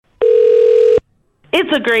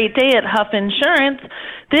a great day at Huff Insurance.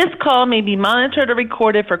 This call may be monitored or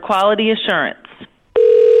recorded for quality assurance.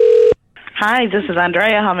 Hi, this is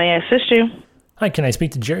Andrea. How may I assist you? Hi, can I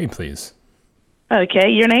speak to Jerry, please? Okay,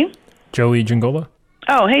 your name? Joey Giangola?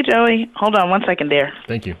 Oh, hey, Joey. Hold on 1 second there.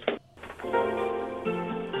 Thank you.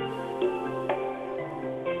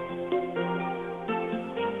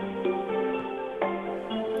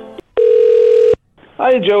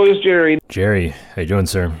 Hi, Joey. It's Jerry. Jerry, how you doing,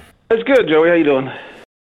 sir? That's good, Joey. How you doing?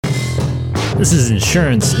 This is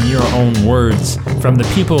insurance in your own words from the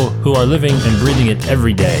people who are living and breathing it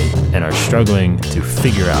every day and are struggling to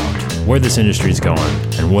figure out where this industry is going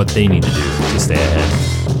and what they need to do to stay ahead.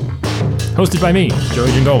 Hosted by me,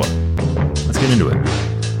 Joey Giangola. Let's get into it.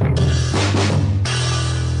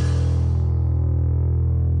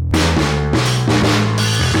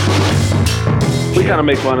 We kind of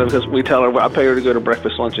make fun of it because we tell her, I pay her to go to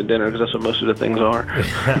breakfast, lunch, and dinner because that's what most of the things are.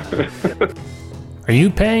 Are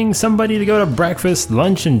you paying somebody to go to breakfast,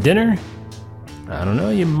 lunch, and dinner? I don't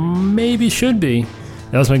know, you maybe should be.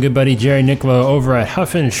 That was my good buddy Jerry Nicola over at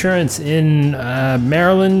Huff Insurance in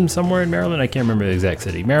Maryland, somewhere in Maryland. I can't remember the exact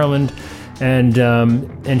city, Maryland.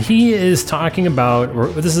 And he is talking about,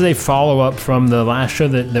 this is a follow-up from the last show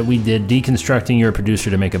that we did, Deconstructing Your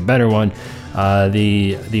Producer to Make a Better One,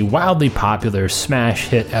 the wildly popular smash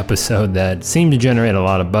hit episode that seemed to generate a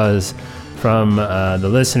lot of buzz from the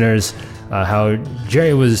listeners. How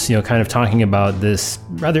Jerry was, kind of talking about this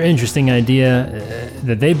rather interesting idea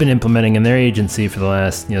that they've been implementing in their agency for the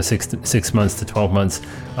last, 6 months to 12 months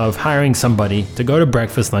of hiring somebody to go to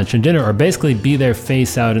breakfast, lunch, and dinner, or basically be their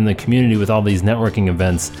face out in the community with all these networking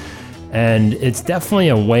events. And it's definitely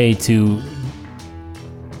a way to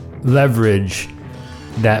leverage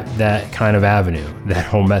that kind of avenue, that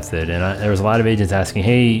whole method. And there was a lot of agents asking,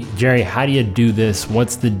 hey, Jerry, how do you do this?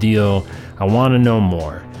 What's the deal? I want to know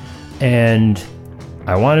more. And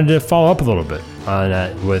I wanted to follow up a little bit on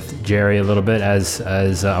that with Jerry a little bit as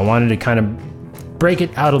I wanted to kind of break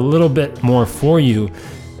it out a little bit more for you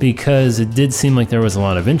because it did seem like there was a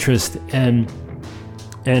lot of interest. And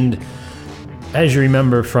as you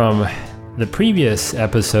remember from the previous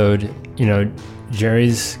episode,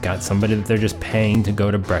 Jerry's got somebody that they're just paying to go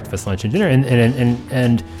to breakfast, lunch, and dinner.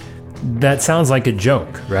 And that sounds like a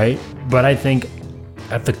joke, right? But I think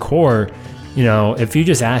at the core, if you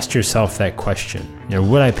just asked yourself that question,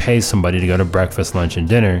 would I pay somebody to go to breakfast, lunch, and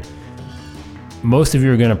dinner? Most of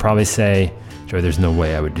you are going to probably say, Joey, there's no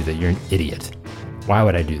way I would do that. You're an idiot. Why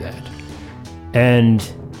would I do that? And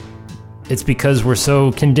it's because we're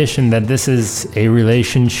so conditioned that this is a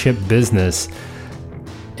relationship business.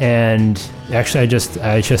 And actually, I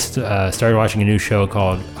just started watching a new show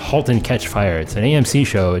called Halt and Catch Fire. It's an AMC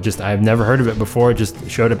show. I've never heard of it before. It just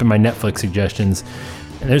showed up in my Netflix suggestions.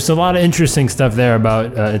 And there's a lot of interesting stuff there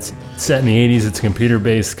about, it's set in the 80s, it's a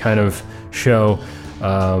computer-based kind of show.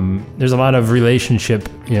 There's a lot of relationship,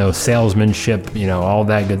 salesmanship, all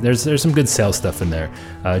that good. There's some good sales stuff in there.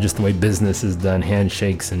 Just the way business is done,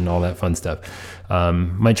 handshakes and all that fun stuff.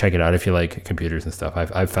 Might check it out if you like computers and stuff.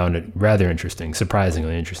 I've found it rather interesting,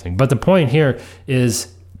 surprisingly interesting. But the point here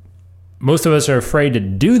is most of us are afraid to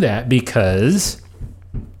do that because...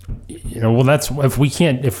 that's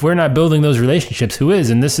if we're not building those relationships, who is?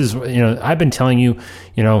 And this is, I've been telling you,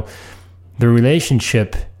 the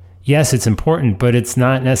relationship, yes, it's important, but it's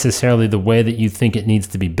not necessarily the way that you think it needs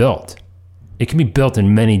to be built. It can be built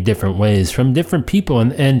in many different ways from different people.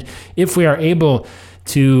 And if we are able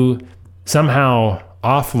to somehow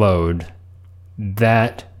offload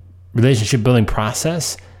that relationship building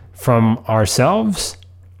process from ourselves,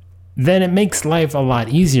 then it makes life a lot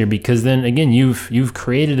easier because then again, you've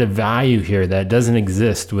created a value here that doesn't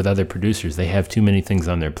exist with other producers. They have too many things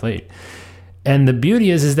on their plate. And the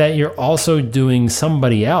beauty is that you're also doing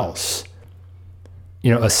somebody else,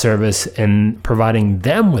 a service and providing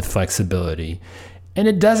them with flexibility. And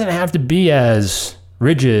it doesn't have to be as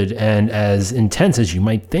rigid and as intense as you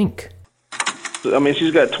might think. I mean,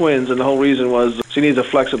 she's got twins, and the whole reason was she needs a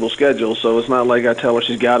flexible schedule, so it's not like I tell her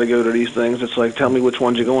she's got to go to these things. It's like, tell me which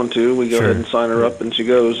ones you're going to. We go ahead and sign her up, and she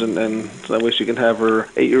goes, and so that way she can have her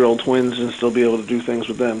 8-year-old twins and still be able to do things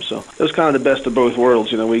with them. So it was kind of the best of both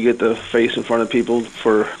worlds. We get the face in front of people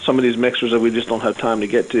for some of these mixers that we just don't have time to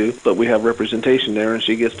get to, but we have representation there, and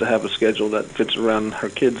she gets to have a schedule that fits around her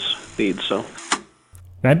kids' needs. So,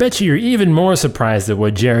 and I bet you're even more surprised at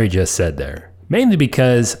what Jerry just said there. Mainly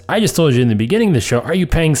because I just told you in the beginning of the show, are you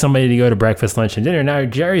paying somebody to go to breakfast, lunch, and dinner? Now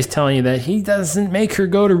Jerry's telling you that he doesn't make her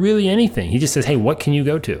go to really anything. He just says, hey, what can you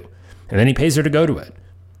go to? And then he pays her to go to it.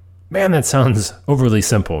 Man, that sounds overly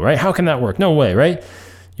simple, right? How can that work? No way, right?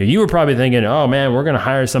 You were probably thinking, oh man, we're going to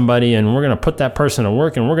hire somebody and we're going to put that person to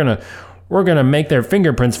work and we're going we're going to make their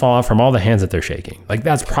fingerprints fall off from all the hands that they're shaking. Like,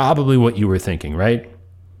 that's probably what you were thinking, right?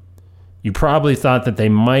 You probably thought that they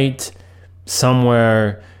might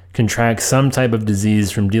somewhere contract some type of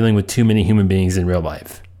disease from dealing with too many human beings in real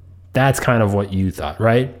life. That's kind of what you thought,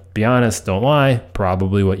 right? Be honest, don't lie,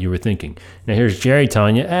 probably what you were thinking. Now here's Jerry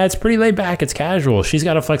telling you, it's pretty laid back, it's casual. She's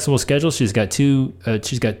got a flexible schedule. She's got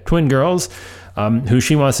twin girls who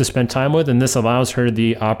she wants to spend time with, and this allows her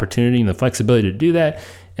the opportunity and the flexibility to do that.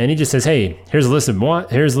 And he just says, hey, here's a list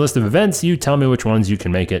of events. You tell me which ones you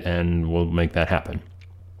can make it, and we'll make that happen.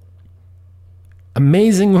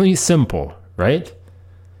 Amazingly simple, right?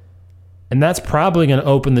 And that's probably going to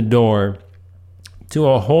open the door to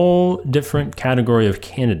a whole different category of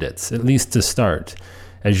candidates, at least to start,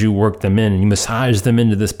 as you work them in and you massage them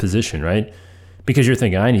into this position, right? Because you're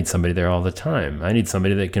thinking, I need somebody there all the time. I need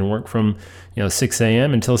somebody that can work from 6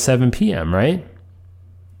 a.m. until 7 p.m., right?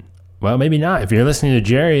 Well, maybe not. If you're listening to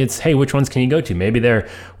Jerry, it's, hey, which ones can you go to? Maybe they're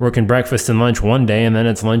working breakfast and lunch one day, and then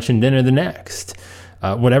it's lunch and dinner the next.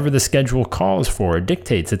 Whatever the schedule calls for, it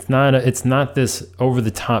dictates. It's not this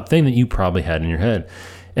over-the-top thing that you probably had in your head.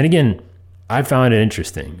 And again, I found it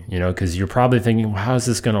interesting, because you're probably thinking, well, how's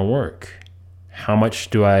this going to work? How much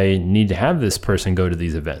do I need to have this person go to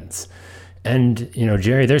these events? And,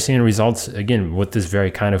 Jerry, they're seeing results, again, with this very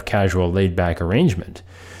kind of casual, laid-back arrangement.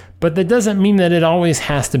 But that doesn't mean that it always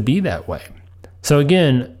has to be that way. So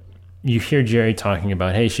again, you hear Jerry talking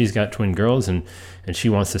about, hey, she's got twin girls and she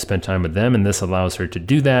wants to spend time with them, and this allows her to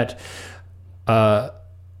do that.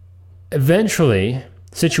 Eventually,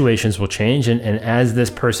 situations will change, and as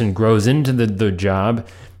this person grows into the job,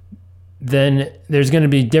 then there's going to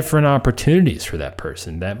be different opportunities for that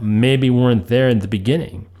person that maybe weren't there at the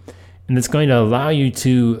beginning. And it's going to allow you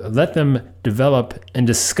to let them develop and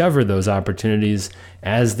discover those opportunities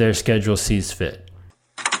as their schedule sees fit.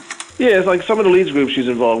 Yeah, it's like some of the leads groups she's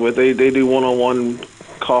involved with, they do one-on-one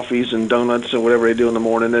coffees and donuts and whatever they do in the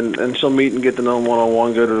morning, and she'll meet and get to know them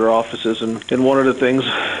one-on-one, go to their offices, and one of the things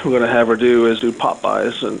we're going to have her do is do pop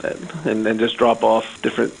buys and just drop off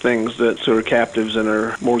different things that sort of captives and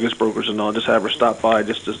her mortgage brokers and all, just have her stop by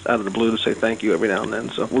just out of the blue to say thank you every now and then.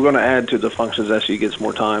 So we're going to add to the functions as she gets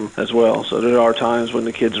more time as well. So there are times when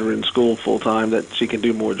the kids are in school full-time that she can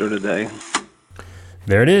do more during the day.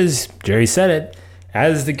 There it is. Jerry said it.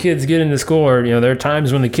 As the kids get into school, or, there are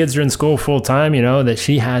times when the kids are in school full time, that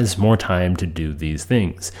she has more time to do these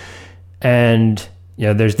things. And,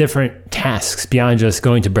 there's different tasks beyond just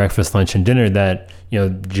going to breakfast, lunch, and dinner that,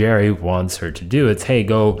 Jerry wants her to do. It's, hey,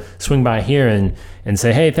 go swing by here and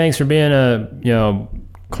say, hey, thanks for being a,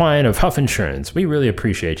 client of Huff Insurance. We really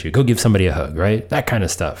appreciate you. Go give somebody a hug, right? That kind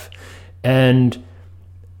of stuff. And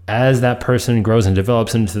as that person grows and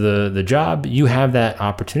develops into the job, you have that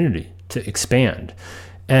opportunity to expand.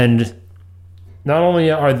 And not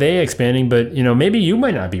only are they expanding, but maybe you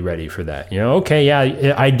might not be ready for that. Okay,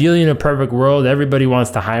 yeah, ideally in a perfect world, everybody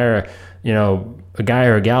wants to hire a guy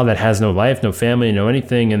or a gal that has no life, no family, no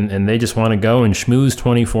anything, and they just want to go and schmooze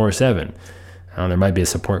 24/7. There might be a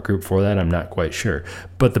support group for that, I'm not quite sure.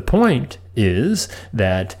 But the point is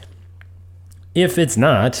that if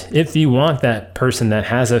you want that person that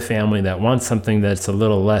has a family, that wants something that's a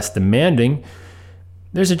little less demanding,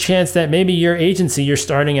 there's a chance that maybe your agency, you're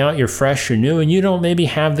starting out, you're fresh, you're new, and you don't maybe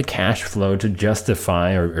have the cash flow to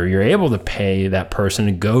justify or you're able to pay that person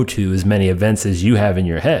to go to as many events as you have in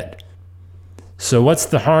your head. So what's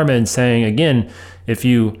the harm in saying, again, if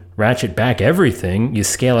you ratchet back everything, you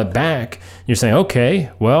scale it back, you're saying,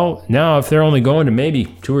 okay, well, now if they're only going to maybe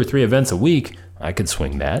 2 or 3 events a week, I could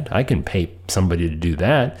swing that. I can pay somebody to do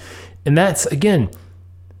that. And that's, again,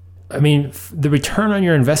 the return on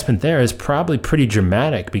your investment there is probably pretty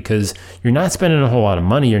dramatic because you're not spending a whole lot of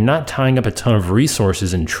money. You're not tying up a ton of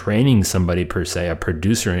resources and training somebody per se, a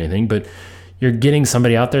producer or anything, but you're getting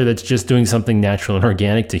somebody out there that's just doing something natural and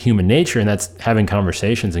organic to human nature, and that's having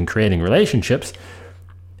conversations and creating relationships.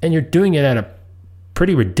 And you're doing it at a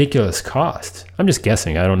pretty ridiculous cost. I'm just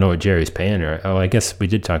guessing. I don't know what Jerry's paying her. I guess we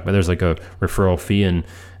did talk about there's like a referral fee and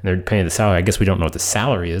they're paying the salary. I guess we don't know what the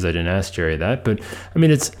salary is. I didn't ask Jerry that, but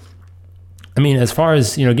as far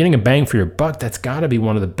as, getting a bang for your buck, that's got to be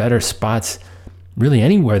one of the better spots really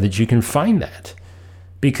anywhere that you can find that.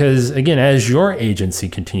 Because, again, as your agency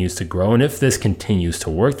continues to grow, and if this continues to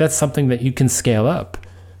work, that's something that you can scale up.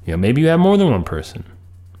 Maybe you have more than one person.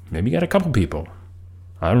 Maybe you got a couple people.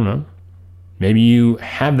 I don't know. Maybe you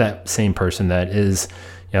have that same person that is,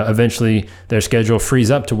 eventually their schedule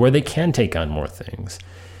frees up to where they can take on more things.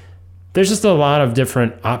 there's just a lot of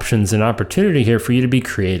different options and opportunity here for you to be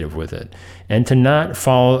creative with it and to not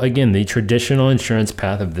follow, again, the traditional insurance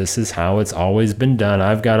path of this is how it's always been done.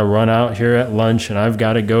 I've got to run out here at lunch and I've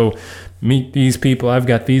got to go meet these people. I've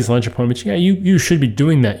got these lunch appointments. Yeah, you should be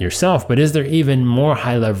doing that yourself, but is there even more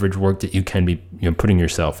high leverage work that you can be putting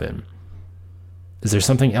yourself in? Is there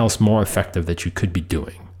something else more effective that you could be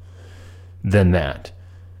doing than that?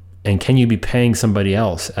 And can you be paying somebody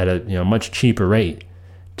else at a much cheaper rate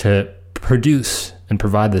to produce and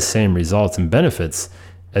provide the same results and benefits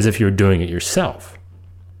as if you were doing it yourself?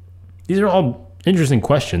 These are all interesting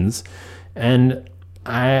questions, and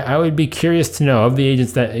I would be curious to know, of the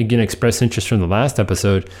agents that again expressed interest from the last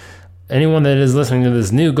episode, anyone that is listening to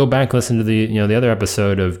this new, go back, listen to the other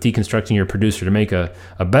episode of deconstructing your producer to make a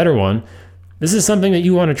better one. This is something that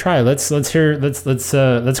you want to try. Let's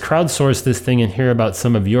crowdsource this thing and hear about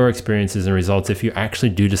some of your experiences and results if you actually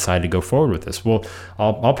do decide to go forward with this. Well,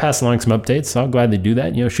 I'll pass along some updates. I'll gladly do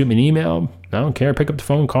that. Shoot me an email. I don't care. Pick up the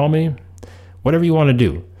phone, call me, whatever you want to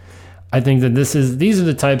do. I think that these are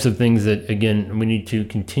the types of things that, again, we need to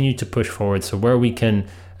continue to push forward. So where we can,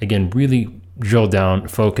 again, really drill down,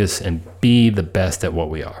 focus, and be the best at what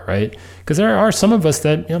we are, right? Because there are some of us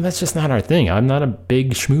that, that's just not our thing. I'm not a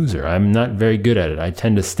big schmoozer. I'm not very good at it. I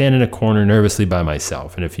tend to stand in a corner nervously by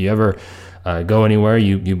myself. And if you ever go anywhere,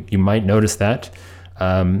 you might notice that.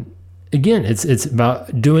 Again, it's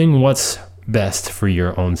about doing what's best for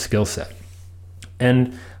your own skill set.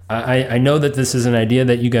 And I know that this is an idea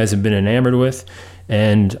that you guys have been enamored with,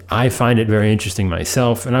 and I find it very interesting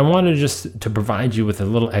myself. And I wanted just to provide you with a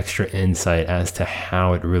little extra insight as to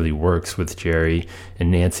how it really works with Jerry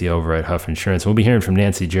and Nancy over at Huff Insurance. We'll be hearing from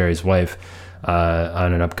Nancy, Jerry's wife,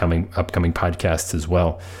 on an upcoming podcast as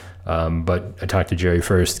well. But I talked to Jerry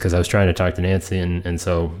first because I was trying to talk to Nancy, and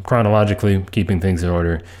so chronologically keeping things in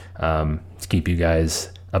order to keep you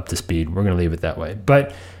guys up to speed. We're going to leave it that way.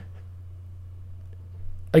 But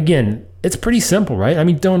again, it's pretty simple, right? I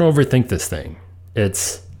mean, don't overthink this thing.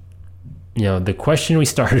 It's, the question we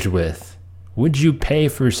started with, would you pay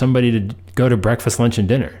for somebody to go to breakfast, lunch, and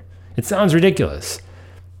dinner? It sounds ridiculous,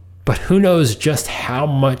 but who knows just how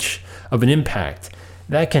much of an impact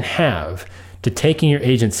that can have to taking your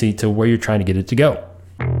agency to where you're trying to get it to go.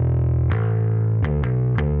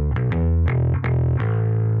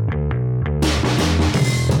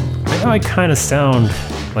 I know I kind of sound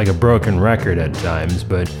like a broken record at times,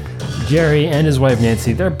 but Jerry and his wife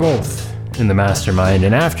Nancy, they're both in the mastermind.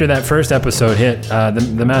 And after that first episode hit,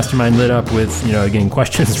 the mastermind lit up with, again,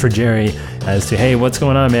 questions for Jerry as to, hey, what's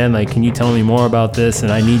going on, man? Like, can you tell me more about this?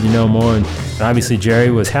 And I need to know more. And obviously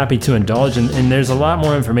Jerry was happy to indulge. And there's a lot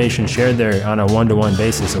more information shared there on a one-to-one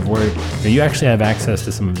basis of where you actually have access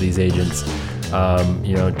to some of these agents,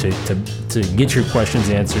 to get your questions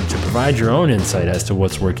answered, to provide your own insight as to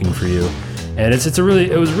what's working for you. And it was a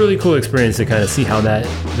really cool experience to kind of see how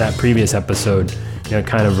that previous episode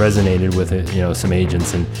kind of resonated with it, some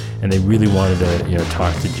agents, and they really wanted to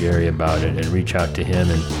talk to Jerry about it and reach out to him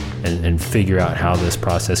and figure out how this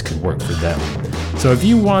process could work for them. So if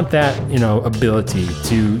you want that ability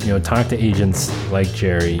to talk to agents like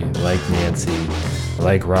Jerry, like Nancy,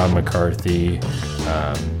 like Rob McCarthy,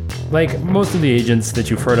 like most of the agents that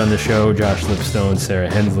you've heard on the show, Josh Lipstone, Sarah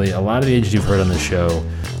Hensley, a lot of the agents you've heard on the show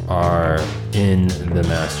are in the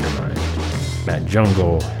mastermind. Matt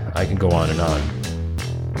Jungle, I can go on and on.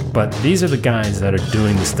 But these are the guys that are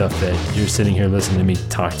doing the stuff that you're sitting here listening to me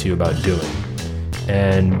talk to you about doing.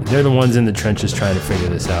 And they're the ones in the trenches trying to figure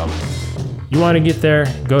this out. You want to get there,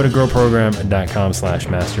 go to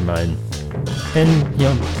growprogram.com/mastermind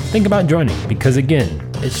and think about joining, because again,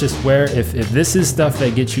 it's just where if this is stuff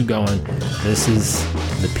that gets you going, these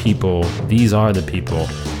are the people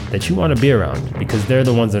that you want to be around, because they're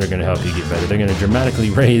the ones that are going to help you get better. They're going to dramatically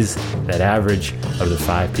raise that average of the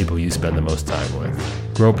 5 people you spend the most time with.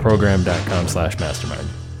 growprogram.com/mastermind.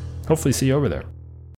 Hopefully see you over there.